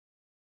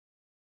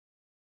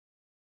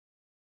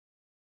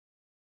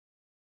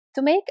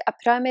To make a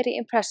primary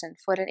impression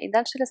for an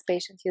edentulous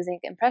patient using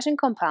impression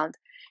compound,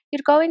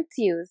 you're going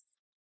to use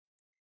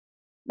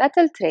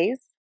metal trays,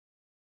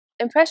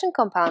 impression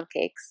compound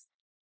cakes,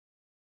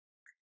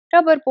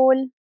 rubber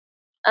ball,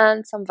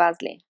 and some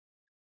Vaseline.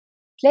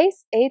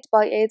 Place 8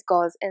 by 8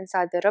 gauze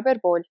inside the rubber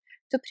ball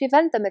to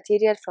prevent the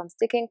material from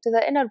sticking to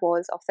the inner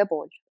walls of the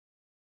ball.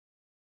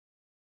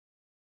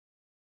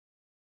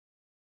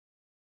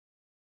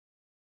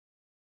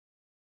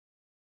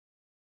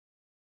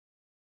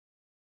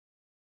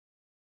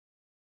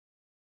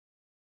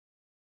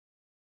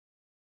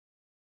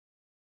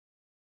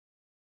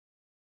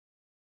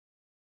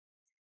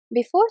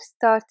 Before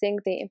starting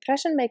the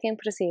impression making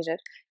procedure,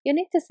 you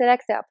need to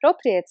select the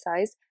appropriate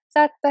size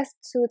that best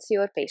suits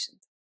your patient.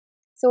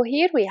 So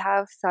here we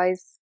have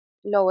size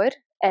lower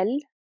L,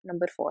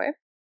 number 4,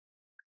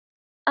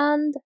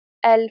 and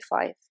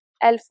L5.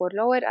 L for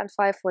lower and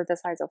 5 for the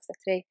size of the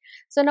tray.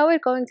 So now we're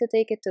going to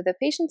take it to the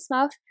patient's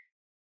mouth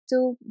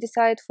to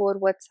decide for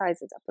what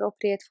size is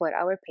appropriate for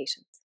our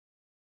patient.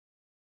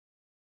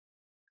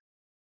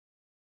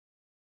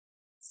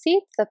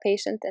 Seat the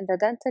patient in the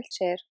dental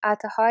chair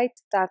at a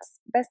height that's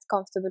best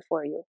comfortable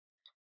for you.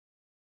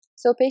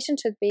 So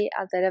patient should be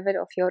at the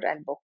level of your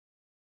elbow.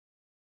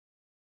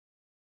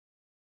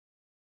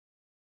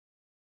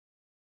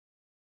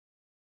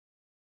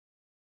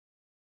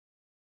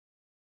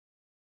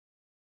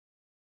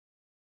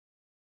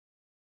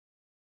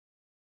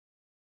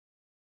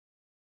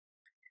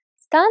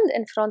 Stand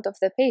in front of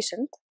the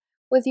patient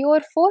with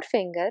your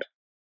forefinger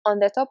on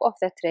the top of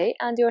the tray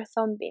and your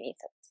thumb beneath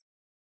it.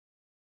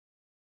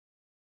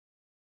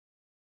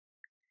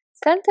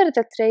 Center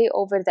the tray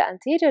over the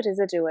anterior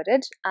residual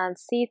ridge and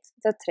seat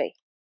the tray.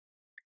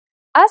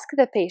 Ask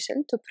the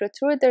patient to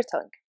protrude their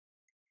tongue.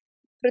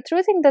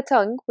 Protruding the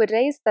tongue will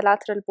raise the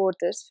lateral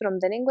borders from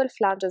the lingual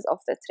flanges of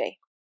the tray.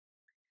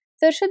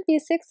 There should be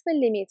 6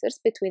 mm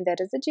between the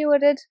residual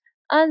ridge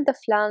and the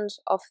flange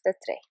of the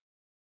tray.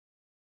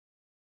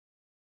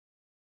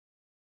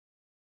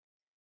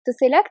 To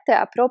select the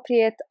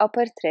appropriate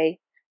upper tray,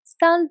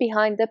 stand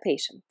behind the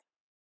patient.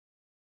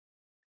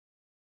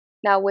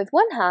 Now with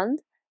one hand,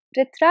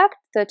 retract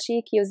the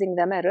cheek using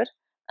the mirror,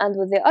 and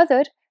with the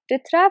other,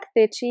 retract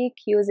the cheek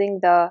using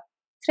the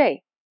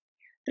tray.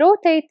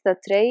 Rotate the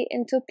tray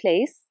into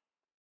place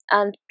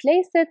and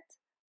place it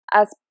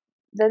as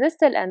the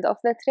distal end of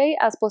the tray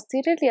as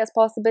posteriorly as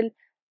possible,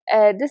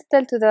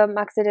 distal to the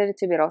maxillary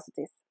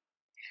tuberosities.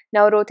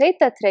 Now rotate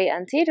the tray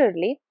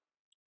anteriorly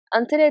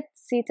until it's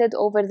seated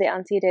over the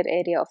anterior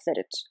area of the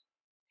ridge.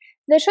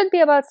 There should be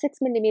about 6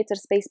 mm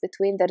space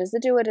between the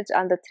residual ridge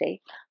and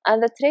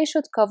the tray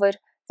should cover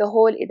the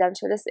whole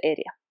edentulous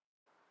area.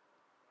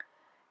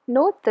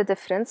 Note the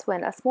difference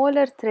when a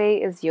smaller tray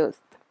is used.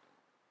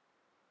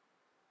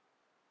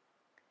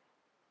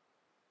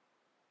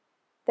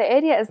 The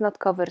area is not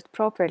covered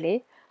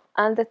properly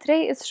and the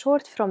tray is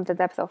short from the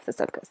depth of the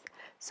sulcus,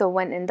 so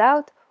when in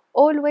doubt,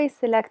 always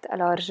select a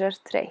larger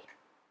tray.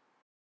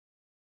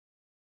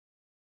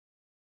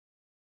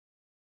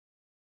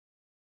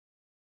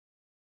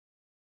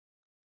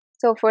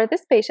 So for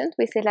this patient,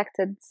 we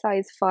selected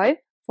size 5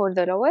 for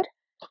the lower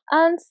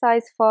and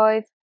size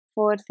 5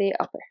 for the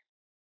upper.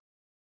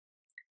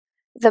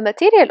 The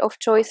material of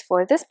choice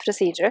for this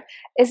procedure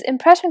is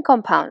impression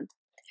compound,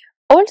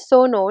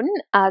 also known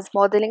as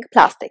modeling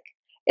plastic.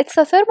 It's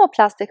a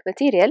thermoplastic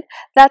material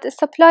that is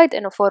supplied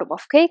in a form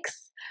of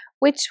cakes,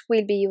 which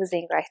we'll be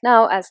using right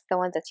now as the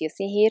one that you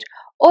see here,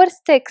 or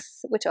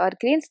sticks, which are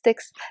green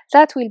sticks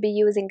that we'll be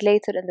using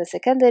later in the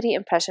secondary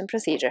impression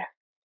procedure.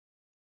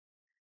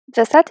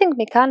 The setting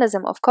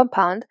mechanism of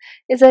compound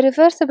is a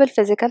reversible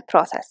physical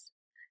process.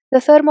 The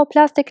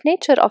thermoplastic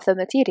nature of the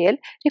material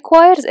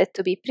requires it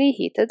to be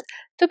preheated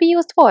to be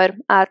used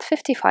warm at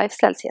 55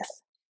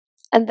 Celsius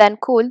and then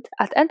cooled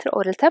at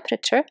intraoral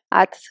temperature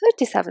at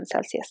 37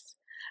 Celsius,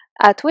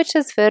 at which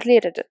is fairly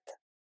rigid.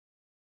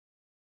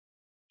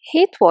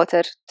 Heat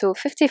water to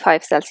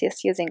 55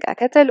 Celsius using a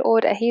kettle or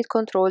a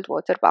heat-controlled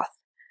water bath.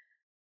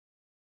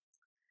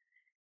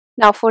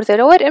 Now for the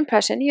lower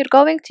impression, you're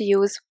going to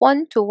use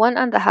 1 to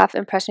 1.5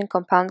 impression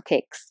compound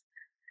cakes.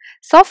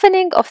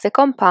 Softening of the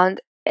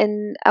compound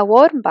in a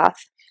warm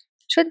bath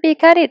should be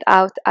carried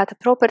out at a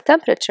proper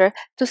temperature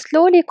to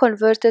slowly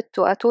convert it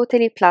to a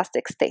totally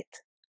plastic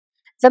state.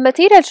 The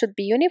material should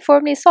be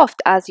uniformly soft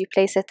as you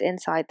place it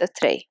inside the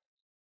tray.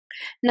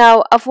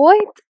 Now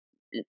avoid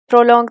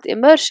prolonged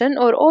immersion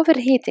or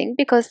overheating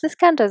because this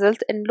can result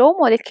in low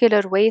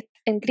molecular weight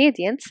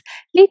ingredients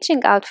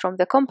leaching out from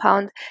the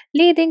compound,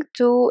 leading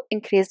to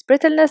increased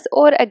brittleness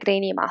or a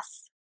grainy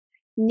mass.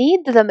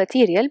 Knead the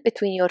material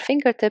between your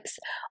fingertips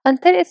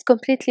until it's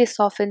completely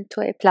softened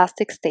to a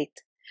plastic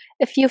state.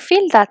 If you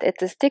feel that it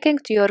is sticking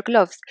to your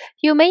gloves,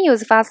 you may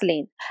use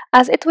Vaseline,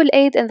 as it will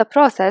aid in the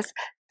process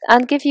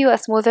and give you a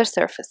smoother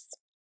surface.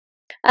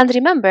 And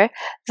remember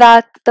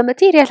that the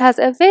material has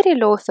a very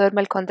low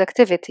thermal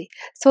conductivity,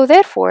 so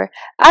therefore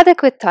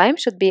adequate time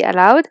should be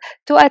allowed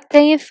to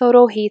attain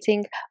thorough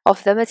heating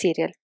of the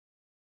material.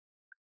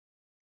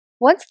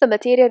 Once the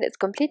material is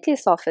completely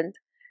softened,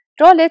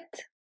 roll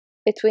it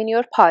between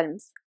your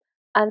palms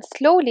and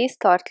slowly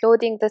start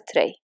loading the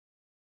tray.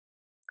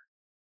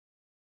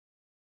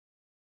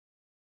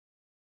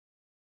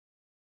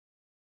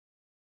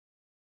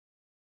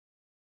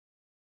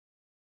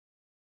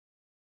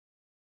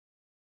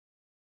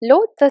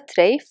 Load the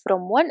tray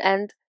from one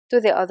end to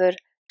the other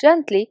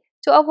gently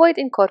to avoid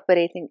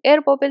incorporating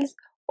air bubbles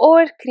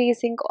or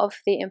creasing of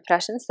the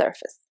impression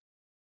surface.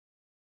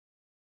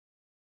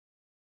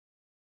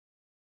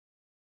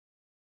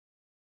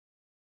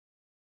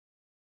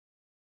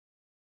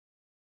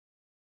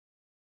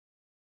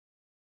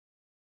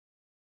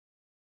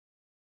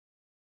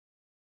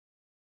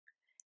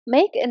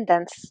 Make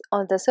indents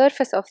on the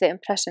surface of the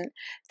impression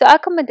to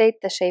accommodate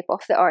the shape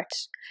of the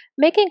arch,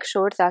 making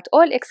sure that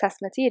all excess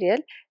material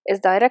is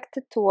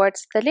directed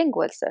towards the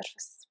lingual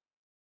surface.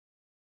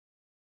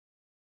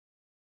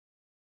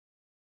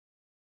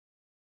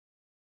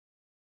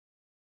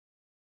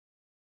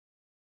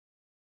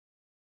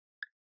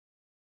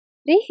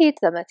 Reheat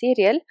the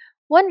material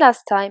one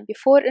last time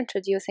before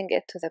introducing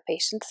it to the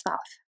patient's mouth.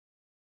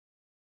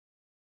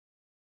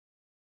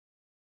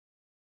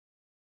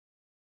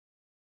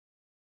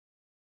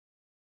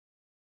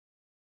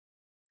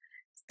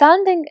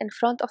 Standing in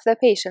front of the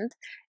patient,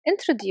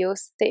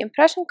 introduce the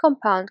impression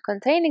compound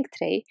containing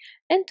tray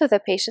into the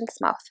patient's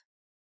mouth.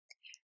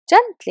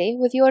 Gently,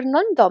 with your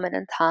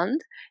non-dominant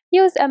hand,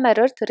 use a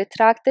mirror to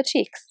retract the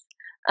cheeks,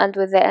 and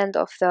with the end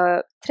of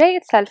the tray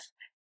itself,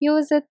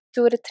 use it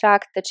to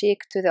retract the cheek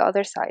to the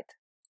other side.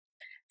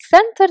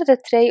 Center the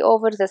tray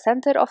over the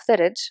center of the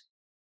ridge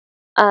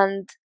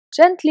and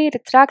gently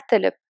retract the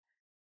lip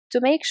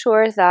to make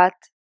sure that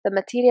the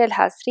material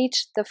has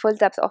reached the full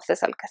depth of the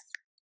sulcus.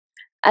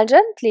 And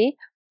gently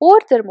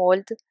border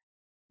mold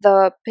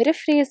the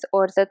peripheries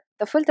or the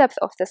full depth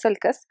of the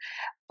sulcus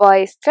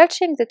by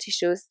stretching the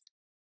tissues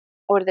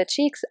or the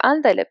cheeks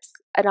and the lips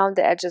around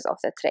the edges of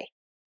the tray.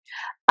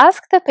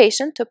 Ask the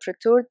patient to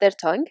protrude their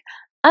tongue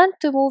and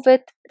to move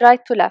it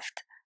right to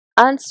left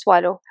and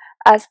swallow,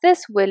 as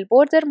this will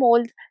border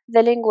mold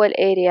the lingual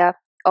area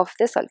of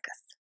the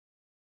sulcus.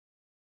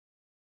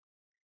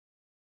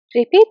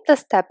 Repeat the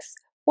steps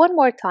one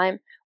more time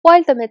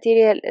while the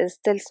material is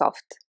still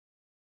soft,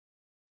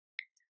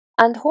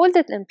 and hold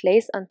it in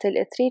place until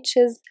it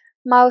reaches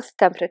mouth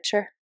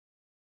temperature.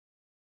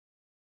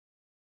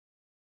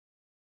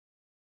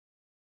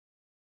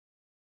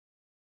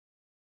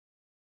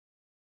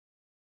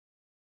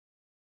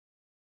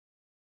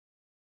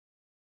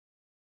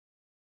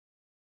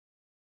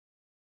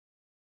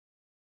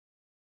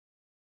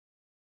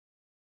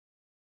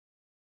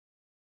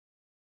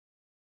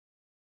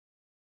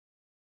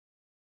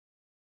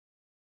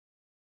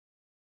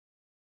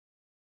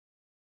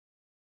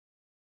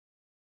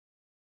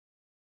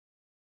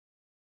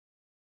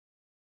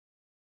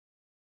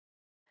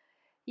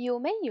 You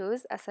may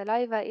use a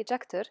saliva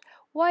ejector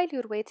while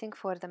you're waiting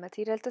for the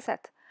material to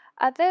set,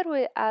 as there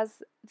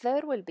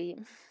will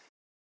be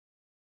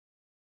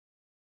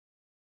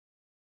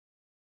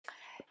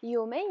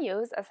You may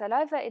use a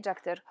saliva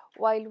ejector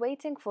while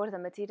waiting for the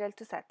material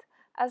to set,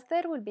 as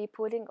there will be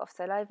pooling of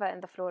saliva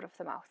in the floor of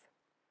the mouth.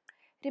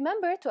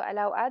 Remember to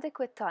allow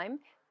adequate time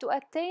to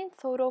attain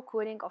thorough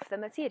cooling of the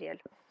material,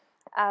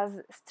 as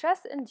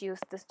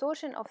stress-induced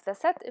distortion of the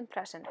set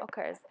impression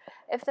occurs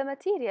if the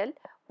material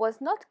was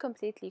not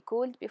completely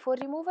cooled before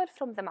removal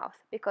from the mouth,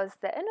 because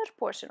the inner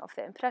portion of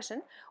the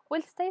impression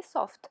will stay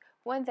soft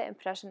when the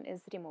impression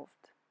is removed.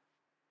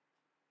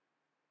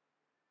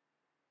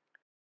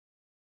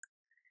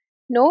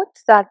 Note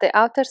that the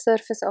outer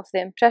surface of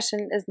the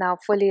impression is now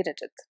fully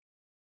rigid.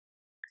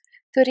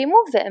 To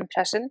remove the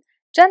impression,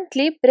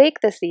 gently break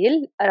the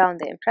seal around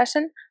the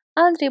impression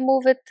and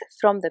remove it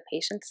from the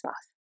patient's mouth.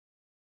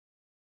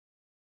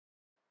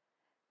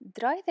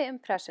 Dry the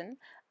impression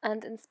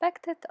and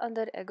inspect it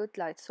under a good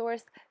light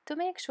source to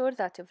make sure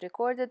that you've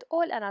recorded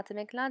all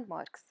anatomic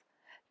landmarks.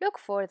 Look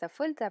for the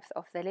full depth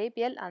of the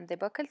labial and the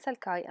buccal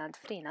sulci and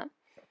frena,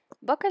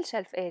 buccal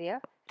shelf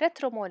area,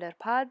 retromolar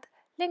pad,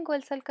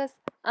 lingual sulcus,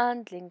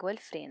 and lingual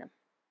frenum.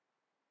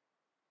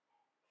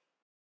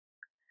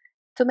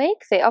 To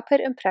make the upper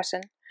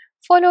impression,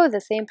 follow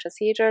the same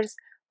procedures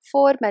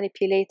for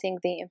manipulating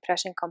the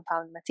impression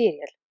compound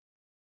material.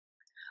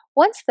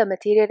 Once the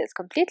material is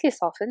completely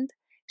softened,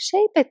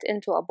 shape it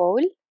into a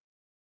bowl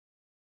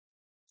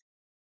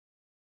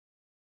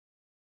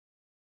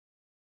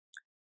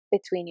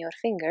between your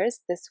fingers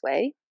this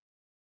way,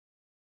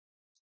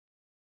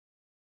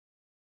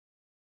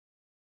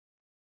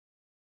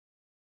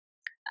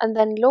 and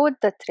then load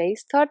the tray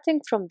starting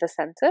from the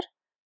center,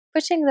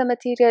 pushing the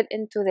material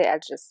into the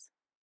edges.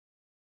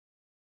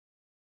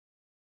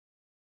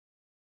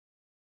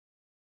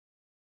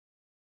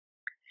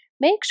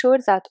 Make sure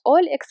that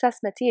all excess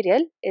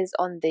material is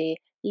on the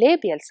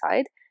labial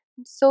side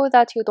so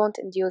that you don't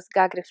induce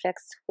gag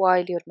reflex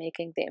while you're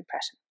making the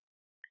impression.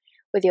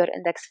 With your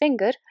index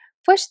finger,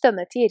 push the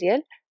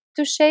material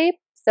to shape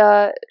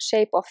the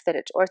shape of the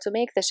ridge, or to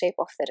make the shape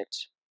of the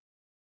ridge.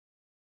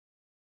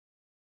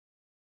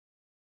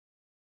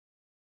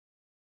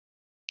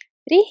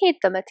 Reheat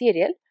the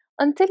material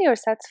until you're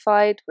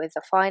satisfied with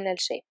the final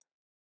shape.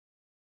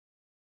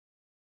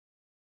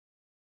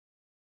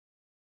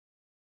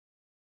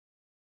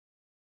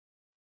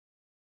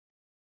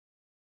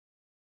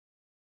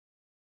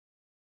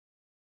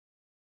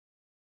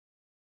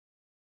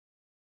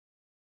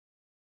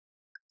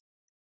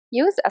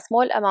 Use a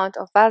small amount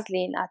of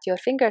Vaseline at your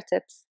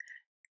fingertips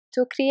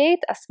to create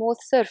a smooth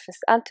surface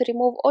and to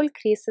remove all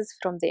creases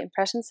from the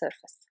impression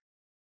surface.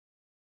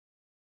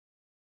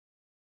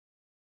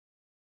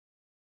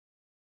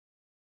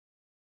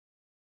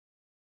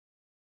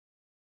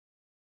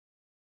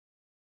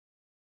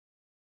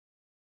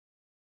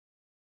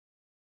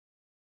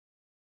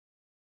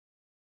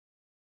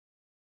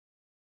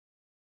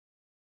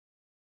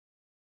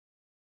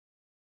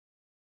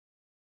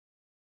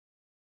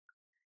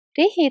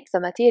 Reheat the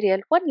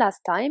material one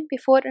last time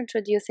before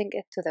introducing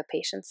it to the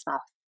patient's mouth.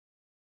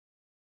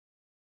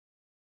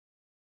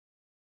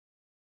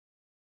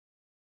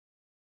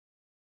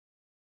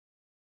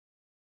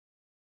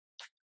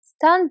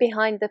 Stand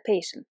behind the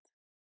patient.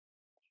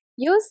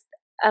 Use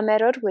a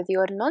mirror with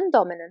your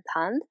non-dominant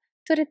hand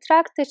to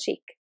retract the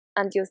cheek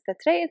and use the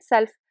tray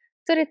itself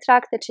to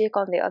retract the cheek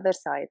on the other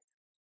side.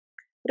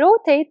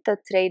 Rotate the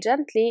tray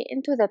gently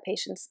into the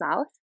patient's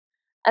mouth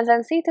and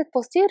then seat it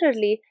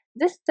posteriorly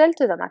distal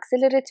to the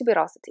maxillary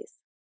tuberosities.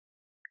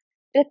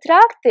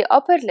 Retract the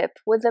upper lip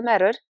with the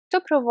mirror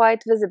to provide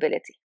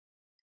visibility.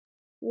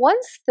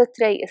 Once the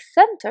tray is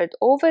centered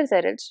over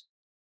the ridge,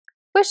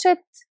 push it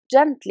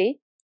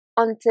gently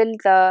until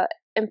the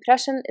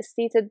impression is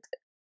seated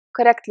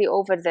correctly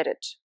over the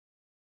ridge.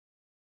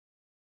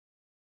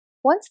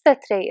 Once the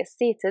tray is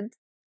seated,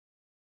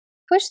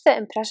 push the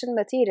impression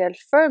material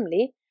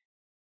firmly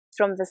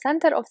from the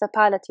center of the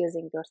palate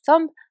using your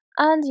thumb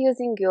and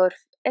using your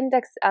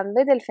index and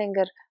middle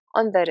finger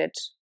on the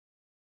ridge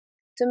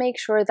to make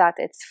sure that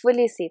it's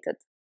fully seated.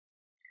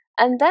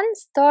 And then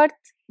start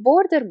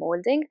border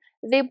molding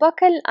the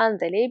buccal and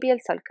the labial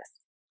sulcus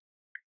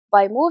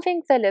by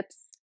moving the lips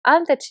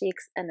and the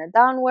cheeks in a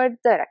downward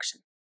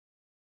direction.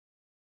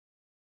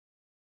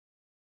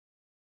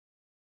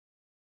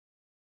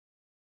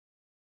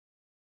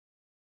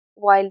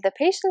 While the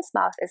patient's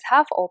mouth is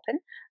half open,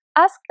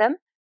 ask them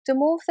to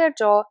move their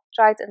jaw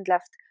right and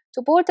left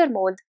to border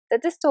mold the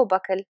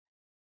distobuccal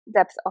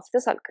depth of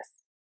the sulcus.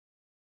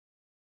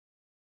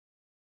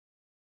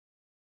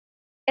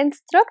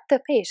 Instruct the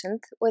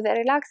patient with a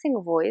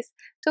relaxing voice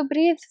to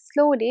breathe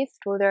slowly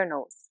through their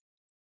nose.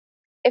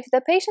 If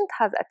the patient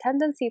has a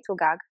tendency to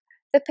gag,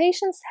 the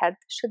patient's head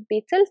should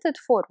be tilted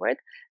forward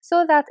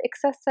so that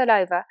excess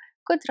saliva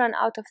could run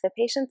out of the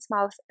patient's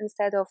mouth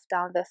instead of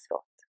down the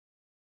throat.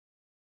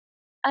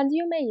 And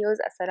you may use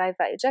a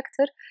saliva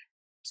ejector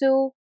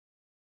to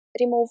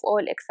remove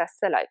all excess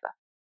saliva.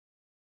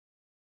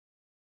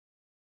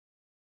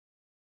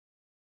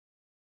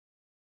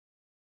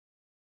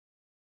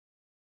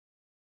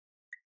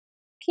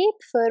 Keep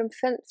firm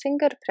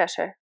finger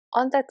pressure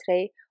on the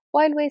tray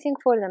while waiting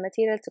for the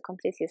material to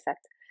completely set.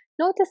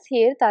 Notice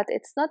here that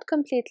it's not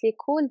completely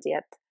cooled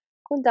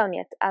down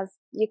yet, as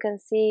you can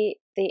see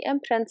the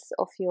imprints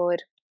of your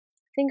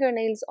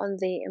fingernails on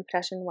the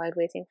impression while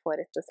waiting for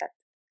it to set.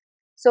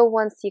 So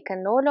once you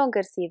can no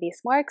longer see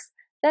these marks,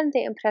 then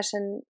the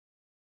impression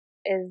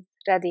is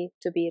ready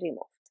to be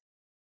removed.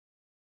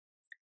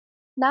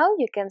 Now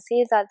you can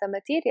see that the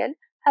material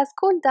has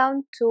cooled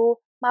down to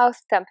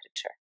mouth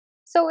temperature,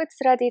 so it's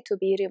ready to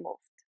be removed.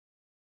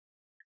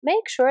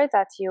 Make sure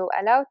that you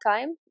allow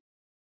time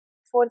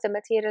for the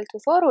material to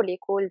thoroughly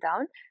cool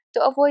down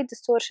to avoid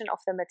distortion of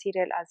the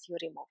material as you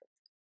remove it.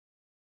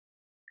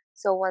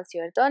 So once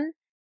you're done,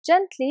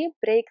 gently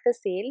break the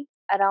seal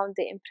around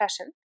the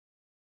impression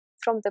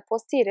from the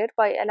posterior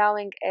by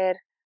allowing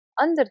air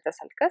under the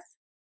sulcus,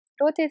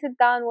 rotate it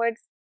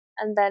downwards,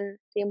 and then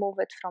remove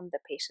it from the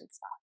patient's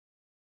mouth.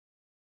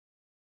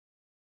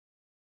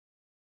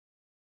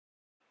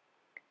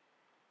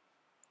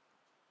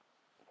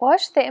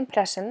 Wash the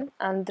impression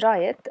and dry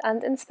it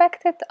and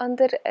inspect it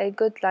under a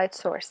good light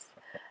source.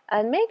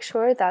 And make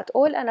sure that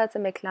all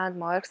anatomic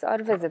landmarks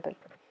are visible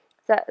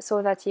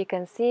so that you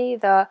can see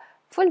the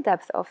full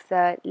depth of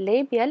the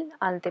labial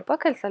and the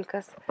buccal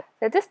sulcus,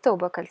 the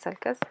distobuccal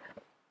sulcus,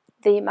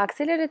 the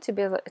maxillary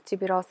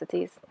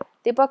tuberosities,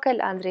 the buccal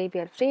and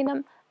radial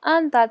frenum,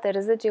 and that the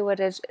residual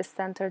ridge is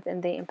centered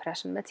in the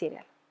impression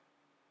material.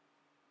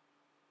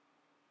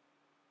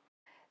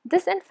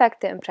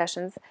 Disinfect the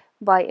impressions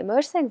by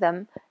immersing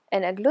them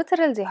in a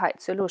glutaraldehyde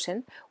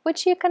solution,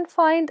 which you can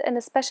find in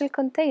special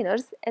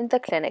containers in the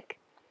clinic.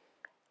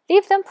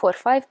 Leave them for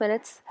 5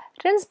 minutes,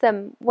 rinse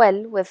them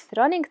well with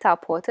running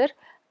tap water,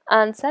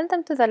 and send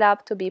them to the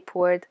lab to be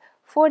poured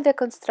for the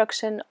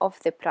construction of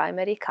the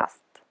primary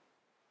cast.